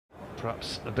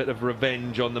Perhaps a bit of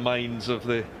revenge on the minds of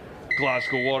the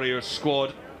Glasgow Warriors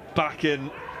squad back in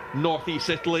northeast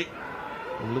Italy,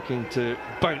 and looking to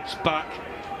bounce back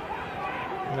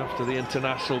after the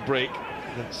international break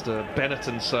against a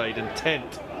Benetton side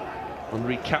intent on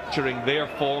recapturing their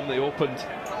form. They opened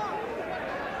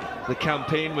the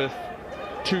campaign with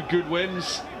 2 good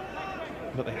wins,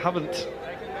 but they haven't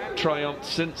triumphed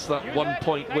since that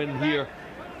 1-point win here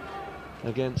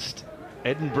against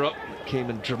Edinburgh. It came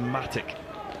in dramatic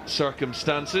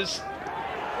circumstances.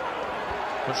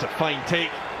 That's a fine take,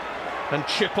 and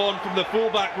chip on from the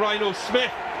fullback Rhino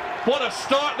Smith. What a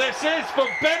start this is for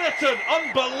Benetton,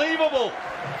 unbelievable.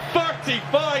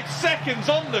 35 seconds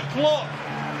on the clock,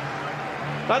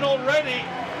 and already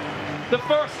the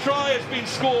first try has been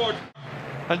scored.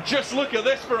 And just look at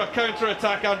this for a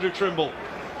counter-attack, Andrew Trimble.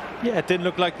 Yeah, it didn't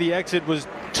look like the exit was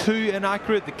too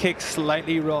inaccurate. The kick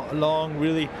slightly long,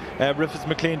 really. Rufus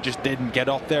McLean just didn't get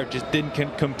up there, just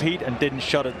didn't compete and didn't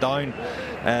shut it down.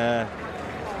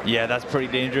 Yeah, that's pretty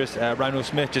dangerous. Rhino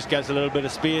Smith just gets a little bit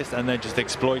of space and then just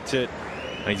exploits it.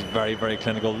 And he's very, very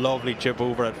clinical. Lovely chip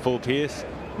over at full pace.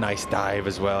 Nice dive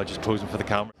as well, just posing for the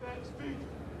camera.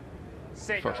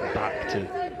 First back to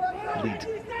lead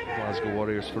Glasgow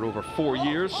Warriors for over 4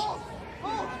 years.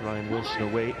 Ryan Wilson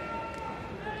away.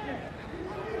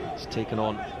 It's taken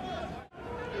on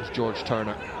as George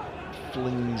Turner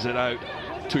flings it out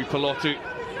to Pilotu,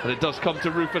 and it does come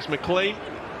to Rufus McLean.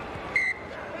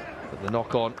 But the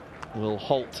knock-on will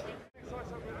halt.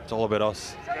 It's all about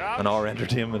us and our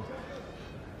entertainment.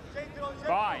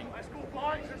 Fine.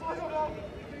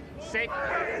 Sit.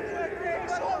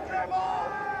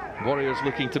 Warriors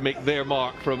looking to make their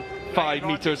mark from 5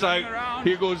 metres out.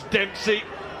 Here goes Dempsey.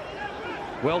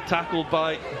 Well tackled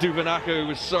by Duvenaka, who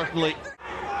was certainly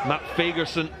Matt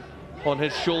Fagerson on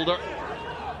his shoulder.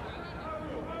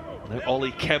 Now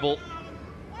Ollie Kebble.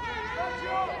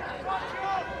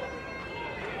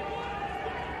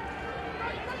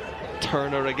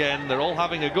 Turner again, they're all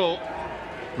having a go.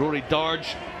 Rory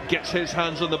Darge gets his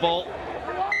hands on the ball,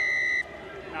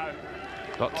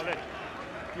 but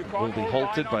will be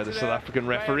halted by the South African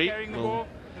referee. Will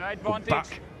go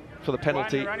back for the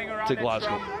penalty to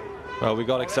Glasgow. Well, we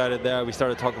got excited there. We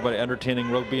started talking about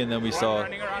entertaining rugby, and then we saw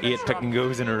 8 pick and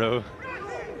goes in a row.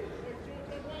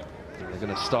 They're going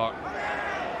to start,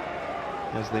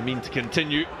 as they mean to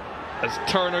continue, as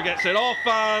Turner gets it off,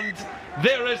 and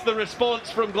there is the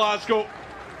response from Glasgow.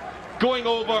 Going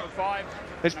over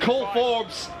is Cole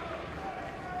Forbes.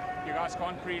 You guys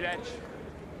can't pre-ledge.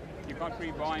 You can't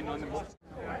pre-bind on the ball.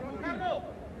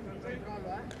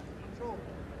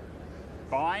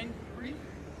 Bind.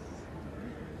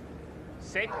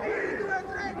 Set.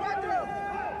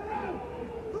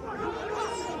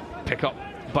 Pick up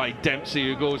by Dempsey,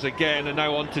 who goes again, and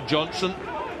now on to Johnson.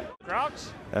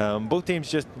 Crouch. Both teams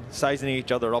just sizing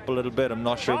each other up a little bit. I'm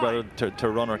not sure whether to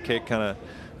run or kick. Kind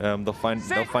of, they'll find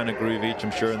a groove each,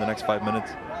 I'm sure, in the next 5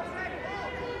 minutes.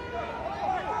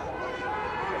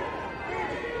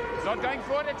 It's not going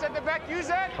forward, it's at the back, use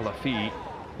it. Halafi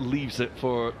leaves it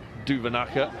for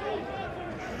Duvenaka.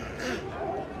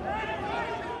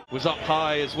 Was up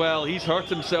high as well, he's hurt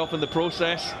himself in the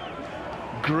process.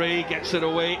 Gray gets it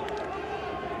away.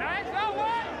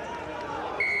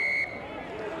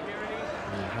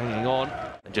 Hanging on.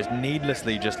 And just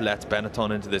needlessly just lets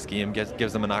Benetton into this game,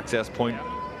 gives them an access point.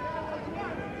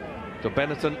 So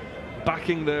Benetton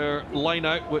backing their line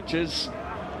out, which is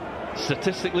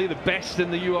statistically the best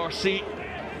in the URC.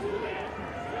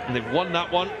 And they've won that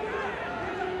one.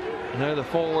 Now the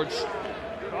forwards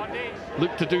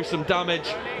look to do some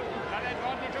damage.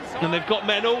 And they've got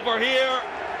men over here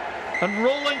and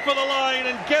rolling for the line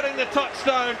and getting the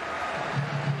touchdown.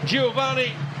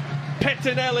 Giovanni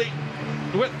Pettinelli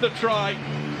with the try.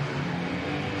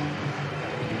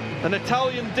 An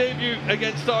Italian debut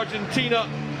against Argentina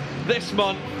this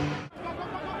month.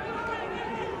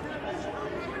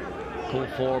 Cole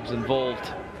Forbes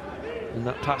involved in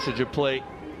that passage of play.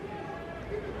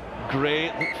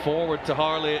 Gray look forward to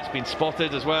Harley, it's been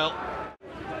spotted as well.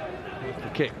 The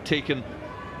kick taken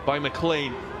by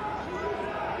McLean,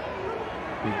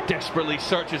 who desperately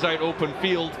searches out open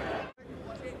field.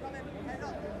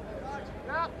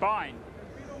 Bind.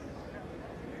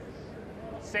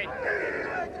 Set.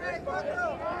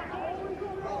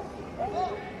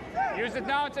 Use it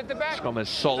now, it's at the back. Scrum is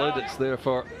solid, it's there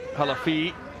for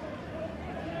Halafi.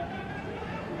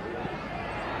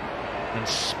 And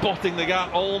spotting the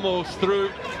gap almost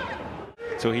through.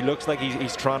 So he looks like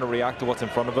he's trying to react to what's in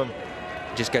front of him.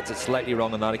 Just gets it slightly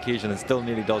wrong on that occasion and still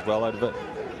nearly does well out of it.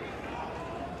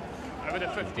 Over the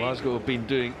 15. Glasgow have been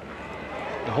doing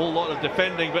a whole lot of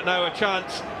defending, but now a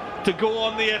chance to go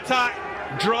on the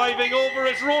attack. Driving over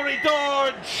is Rory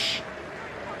Darge.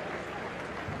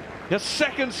 His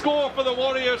second score for the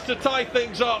Warriors to tie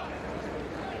things up.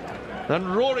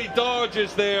 And Rory Darge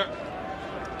is there.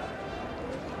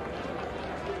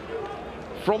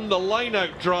 From the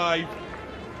line-out drive,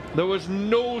 there was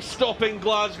no stopping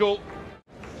Glasgow.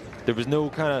 There was no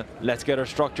kind of, let's get our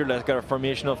structure, let's get our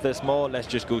formation off this maul, let's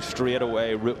just go straight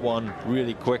away, route one,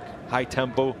 really quick, high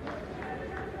tempo.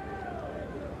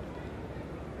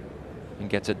 And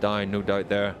gets it down, no doubt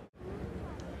there.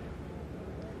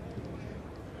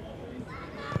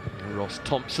 Ross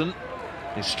Thompson,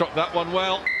 he struck that one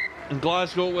well, and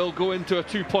Glasgow will go into a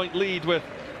 2-point lead with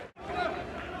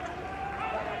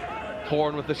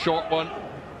Horn with the short one.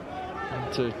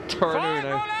 To Turner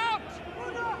now.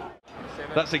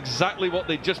 That's exactly what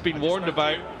they'd just been warned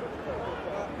about.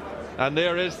 And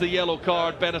there is the yellow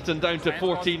card. Benetton down to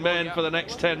 14 men for the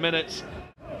next 10 minutes.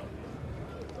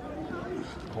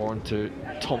 Horn to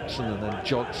Thompson and then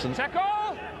Johnson.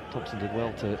 Thompson did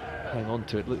well to hang on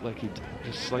to it. Looked like he'd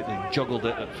just slightly juggled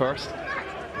it at first.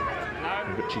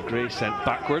 And Richie Gray sent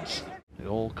backwards. It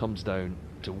all comes down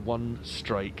to one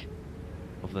strike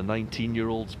of the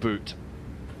 19-year-old's boot.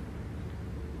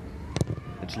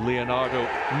 It's Leonardo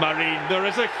Marin. There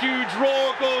is a huge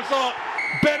roar goes up.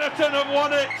 Benetton have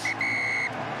won it.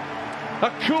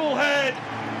 A cool head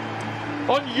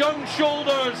on young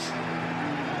shoulders.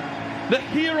 The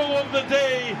hero of the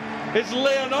day is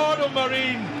Leonardo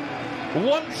Marin.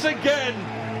 Once again,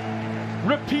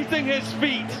 repeating his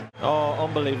feat. Oh,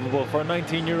 unbelievable. For a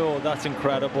 19-year-old, that's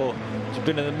incredible. He's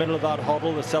been in the middle of that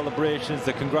huddle, the celebrations,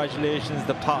 the congratulations,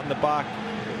 the pat on the back.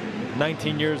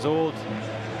 19 years old.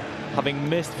 Having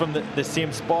missed from the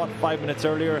same spot 5 minutes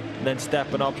earlier, and then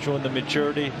stepping up, showing the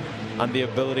maturity and the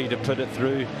ability to put it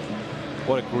through.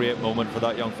 What a great moment for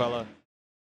that young fella.